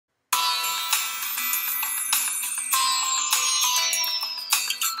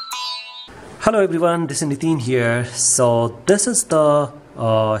Hello everyone, this is Nitin here. So this is the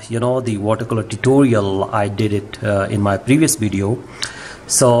the watercolor tutorial. I did it in my previous video.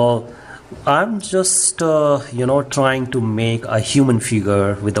 So I'm just trying to make a human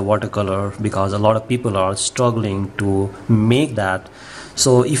figure with the watercolor because a lot of people are struggling to make that.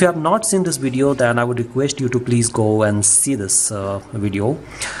 So if you have not seen this video, then I would request you to please go and see this video.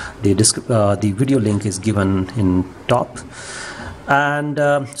 The video link is given in top. And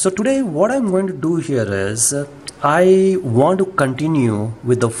so today what I'm going to do here is I want to continue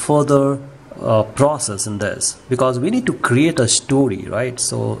with the further process in this, because we need to create a story, right?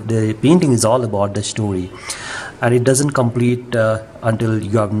 So the painting is all about the story, and it doesn't complete until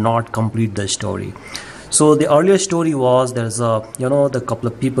you have not complete the story. So the earlier story was there's the couple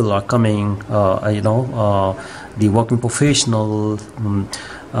of people are coming, the working professional,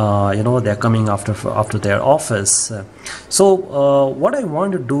 they're coming after their office. So what I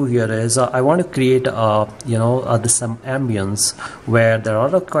want to do here is I want to create some ambience where there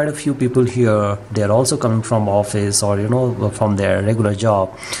are quite a few people here. They're also coming from office or from their regular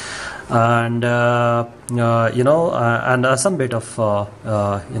job, and some bit of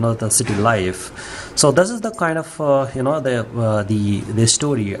the city life. So this is the kind of the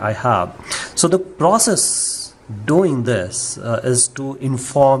story I have. So the process doing this is to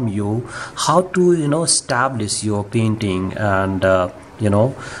inform you how to establish your painting and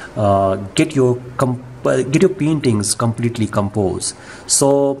get your paintings completely composed.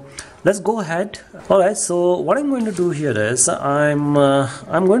 So let's go ahead. Alright, so what I'm going to do here is I'm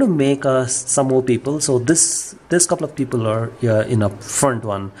going to make some more people. So this couple of people are here in a front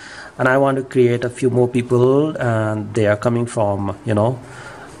one, and I want to create a few more people, and they are coming from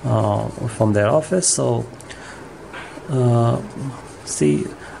from their office. So see,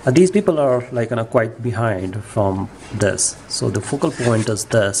 these people are quite behind from this, so the focal point is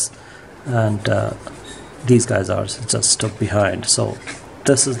this, and these guys are just behind. So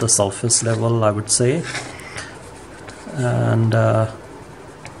this is the surface level, I would say, and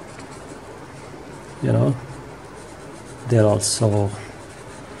they're also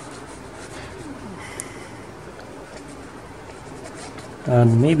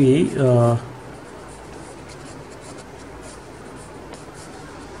and maybe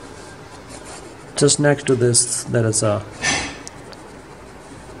just next to this there is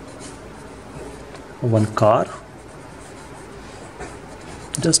one car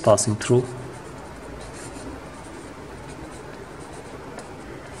just passing through,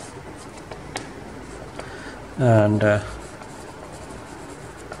 and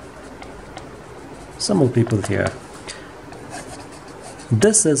some more people here.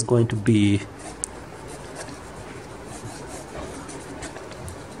 This is going to be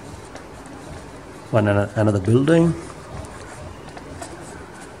another building,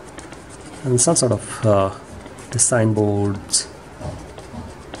 and some sort of the signboards.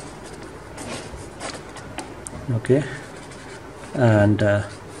 Okay, and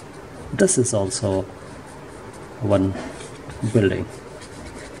this is also one building,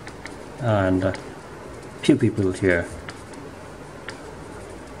 and few people here.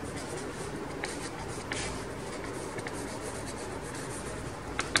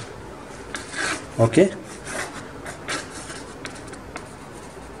 Okay,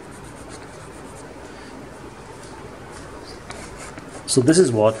 so this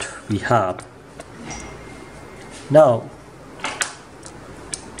is what we have. Now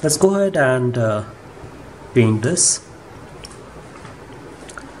let's go ahead and paint this.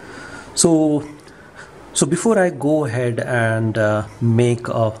 So before I go ahead and make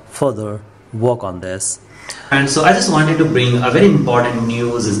a further work on this, and so I just wanted to bring a very important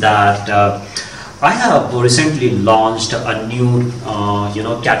news is that I have recently launched a new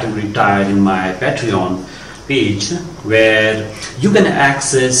category tag in my Patreon page, where you can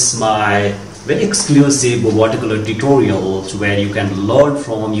access my very exclusive watercolor tutorials where you can learn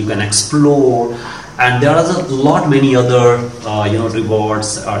from, you can explore, and there are many other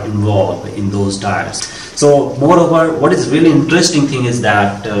rewards are involved in those tags. So moreover, what is really interesting thing is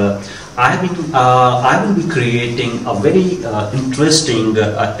that I will be creating a very interesting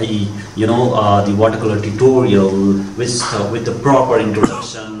the watercolor tutorial with the proper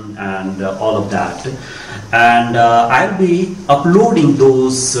introduction and all of that, and I'll be uploading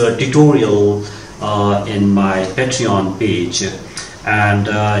those tutorial in my Patreon page. And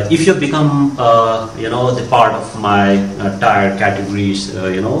if you become the part of my tier categories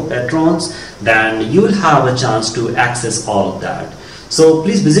patrons, then you will have a chance to access all of that. So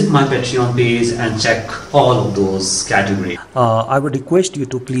please visit my Patreon page and check all of those categories. I would request you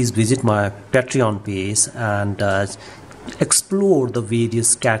to please visit my Patreon page and explore the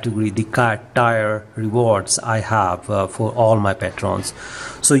various category, the tier rewards I have for all my patrons.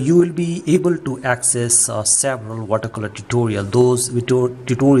 So you will be able to access several watercolor tutorial. Those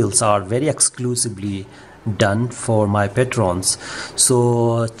tutorials are very exclusively done for my patrons.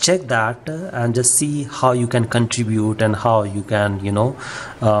 So check that and just see how you can contribute and how you can,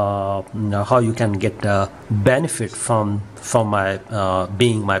 how you can get benefit from my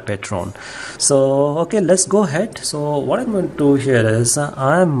being my patron. So okay, let's go ahead. So what I'm going to do here is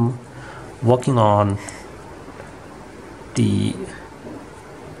I'm working on the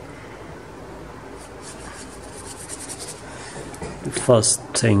first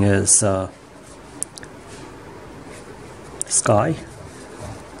thing is sky.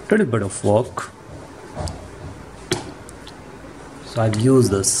 Little bit of work. So I've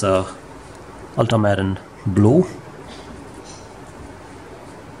used this ultramarine blue,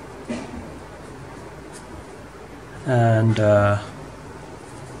 and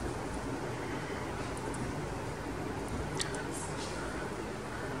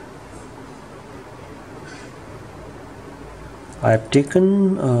I've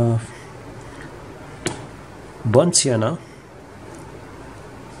taken burnt sienna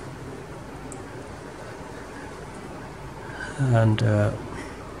and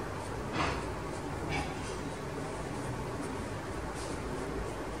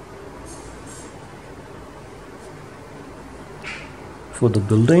for the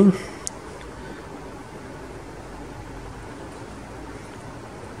building,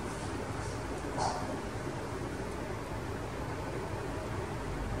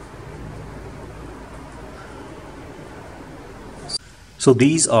 so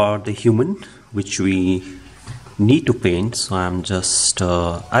these are the human which we need to paint. So I'm just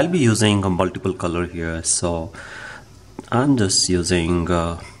I'll be using a multiple color here, so I'm just using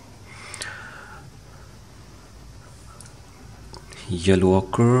yellow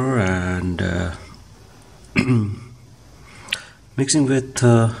ochre and mixing with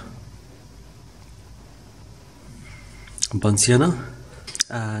burnt sienna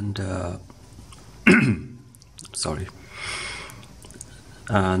and sorry,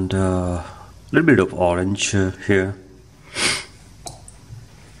 and little bit of orange here,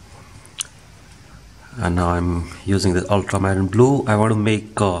 and now I'm using the ultramarine blue. I want to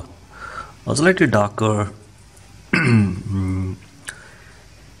make a slightly darker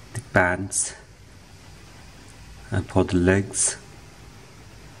the pants and for the legs.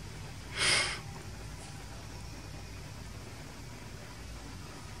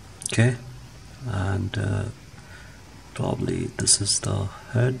 Okay, and probably this is the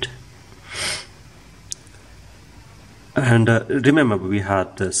head. And remember we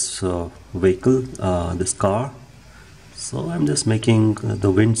had this vehicle, this car, so I'm just making the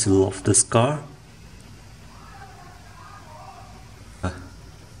windshield of this car.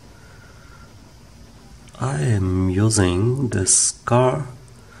 I am using this car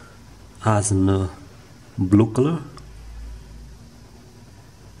as in blue color.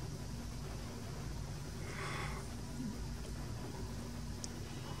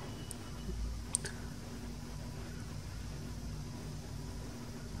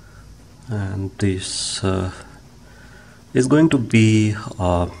 And this is going to be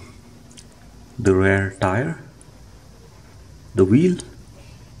the rear tire, the wheel.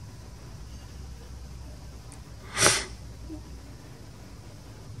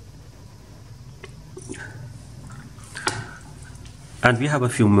 And we have a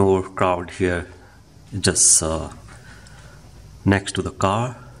few more crowd here just next to the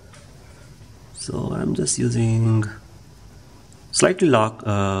car. So I'm just using slightly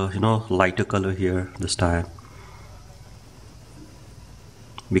lighter color here this time,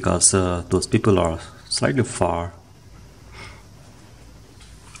 because those people are slightly far.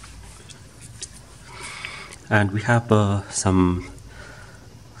 And we have some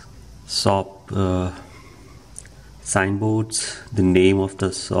shop signboards, the name of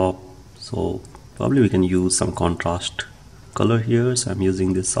the shop, so probably we can use some contrast color here. So I'm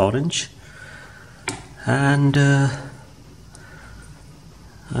using this orange, and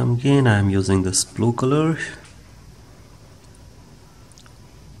again I'm using this blue color.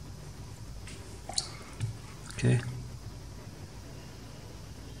 Okay,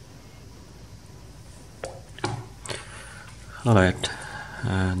 alright,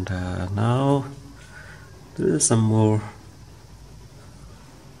 and now there is some more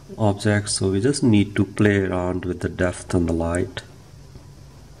objects, so we just need to play around with the depth and the light.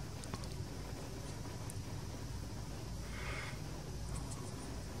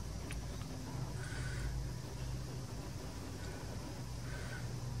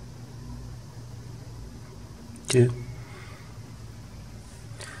 Okay,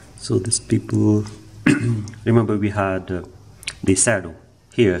 So these people, remember we had the shadow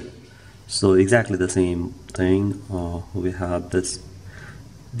here, so exactly the same thing. We have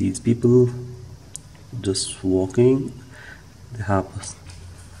these people just walking.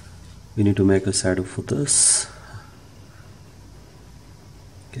 We need to make a shadow for this.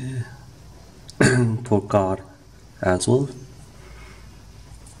 Okay. For car as well.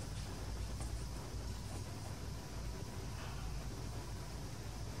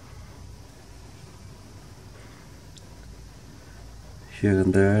 Here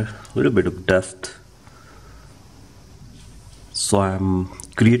and there, a little bit of depth. So I'm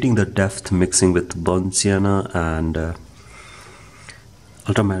creating the depth mixing with burnt sienna and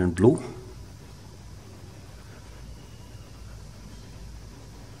ultramarine blue.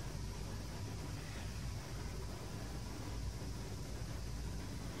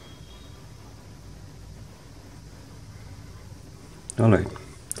 Alright,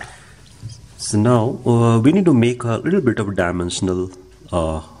 so now we need to make a little bit of dimensional,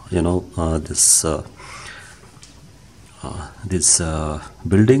 these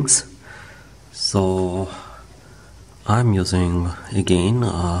buildings. So I'm using again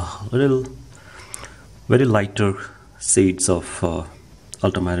little very lighter shades of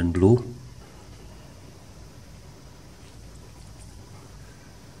ultramarine blue.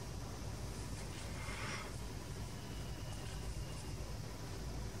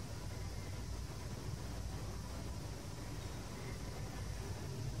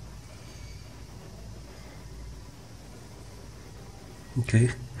 Okay,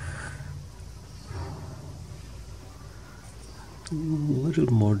 a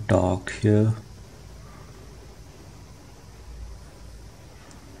little more dark here.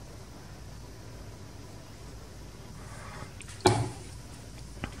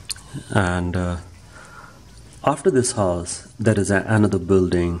 And after this house there is another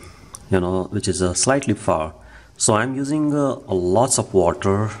building, which is slightly far. So I'm using lots of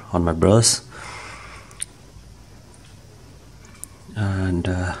water on my brush and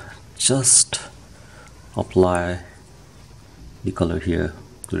just apply the color here,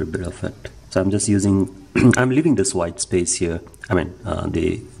 a little bit of it. So I'm just using I'm leaving this white space here,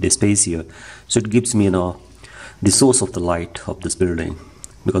 the space here, so it gives me the source of the light of this building,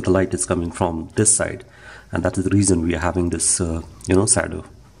 because the light is coming from this side, and that is the reason we are having this shadow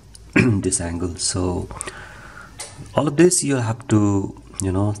this angle. So all of this you have to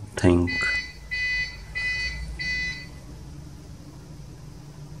think.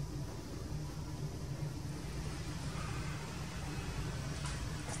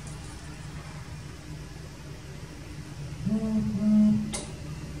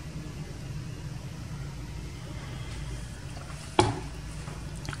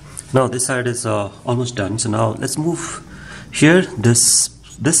 Now this side is almost done. So now let's move here, this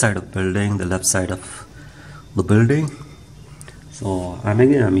side of building, the left side of the building. So I'm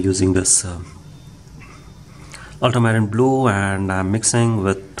using this ultramarine blue and I'm mixing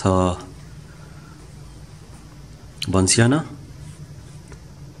with burnt sienna.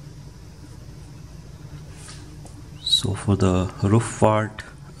 So for the roof part,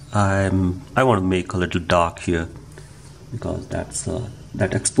 I want to make a little dark here, because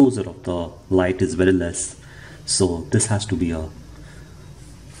that exposure of the light is very less, so this has to be a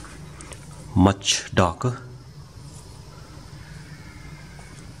much darker.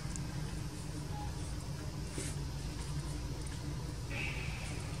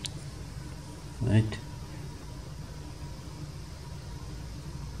 Right.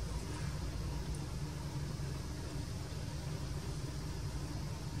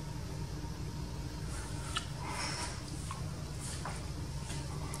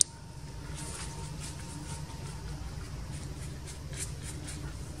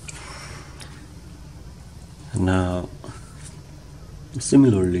 Now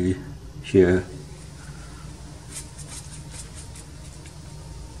similarly here,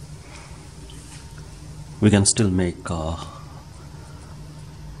 we can still make a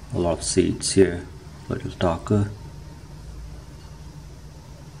lot of shades here, a little darker.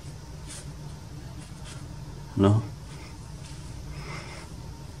 No?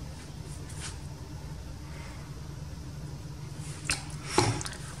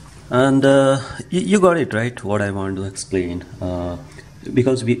 And you got it right, what I want to explain,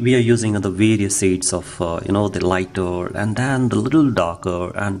 because we are using the various shades of the lighter and then the little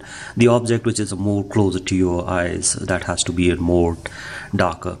darker, and the object which is more closer to your eyes, that has to be more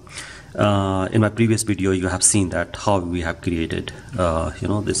darker. In my previous video you have seen that how we have created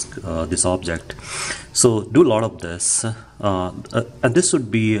this object. So do a lot of this, and this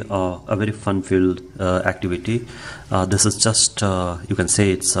would be a very fun filled activity. This is just you can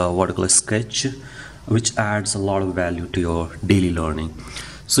say it's a watercolor sketch which adds a lot of value to your daily learning.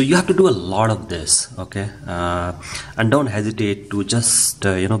 So you have to do a lot of this, okay? And don't hesitate to just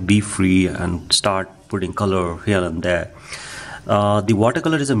be free and start putting color here and there. The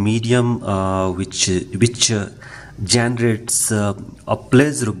watercolor is a medium which generates a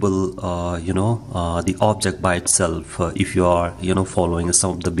pleasurable the object by itself if you are following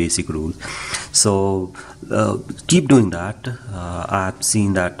some of the basic rules. So keep doing that. I've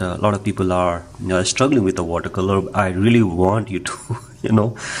seen that a lot of people are struggling with the watercolor. I really want you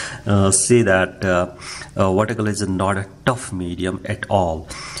to say that watercolor is not a tough medium at all.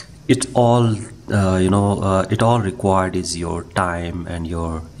 It all it all required is your time and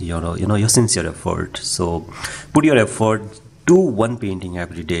your sincere effort. So put your effort, do one painting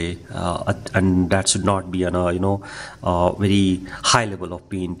every day, and that should not be very high level of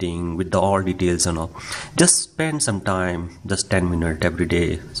painting with the all details. Just spend some time, just 10 minutes every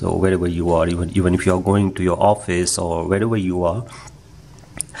day. So wherever you are, even if you are going to your office or wherever you are,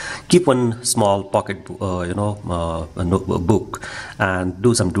 keep one small pocket book and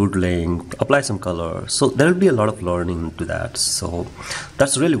do some doodling, apply some color. So there will be a lot of learning to that. So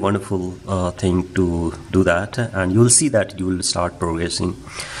that's a really wonderful thing to do that, and you will see that you will start progressing.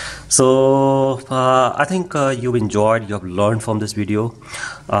 So I think you've enjoyed, you have learned from this video.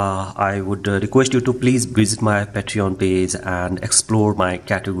 I would request you to please visit my Patreon page and explore my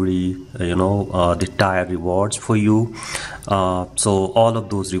category, the tier rewards for you. So all of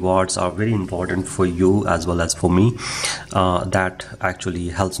those rewards are very important for you as well as for me. That actually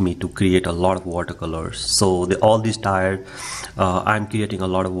helps me to create a lot of watercolors. So all these tier, I'm creating a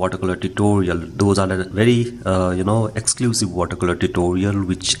lot of watercolor tutorial. Those are the very exclusive watercolor tutorial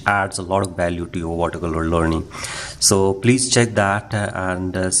which adds a lot of value to your watercolor learning. So please check that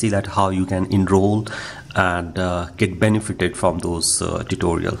and see that how you can enroll and get benefited from those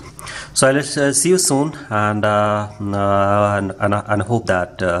tutorial. So let's see you soon, and I hope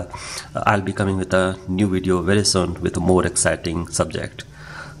that I'll be coming with a new video very soon with a more exciting subject.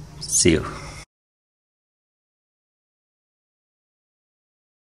 See you.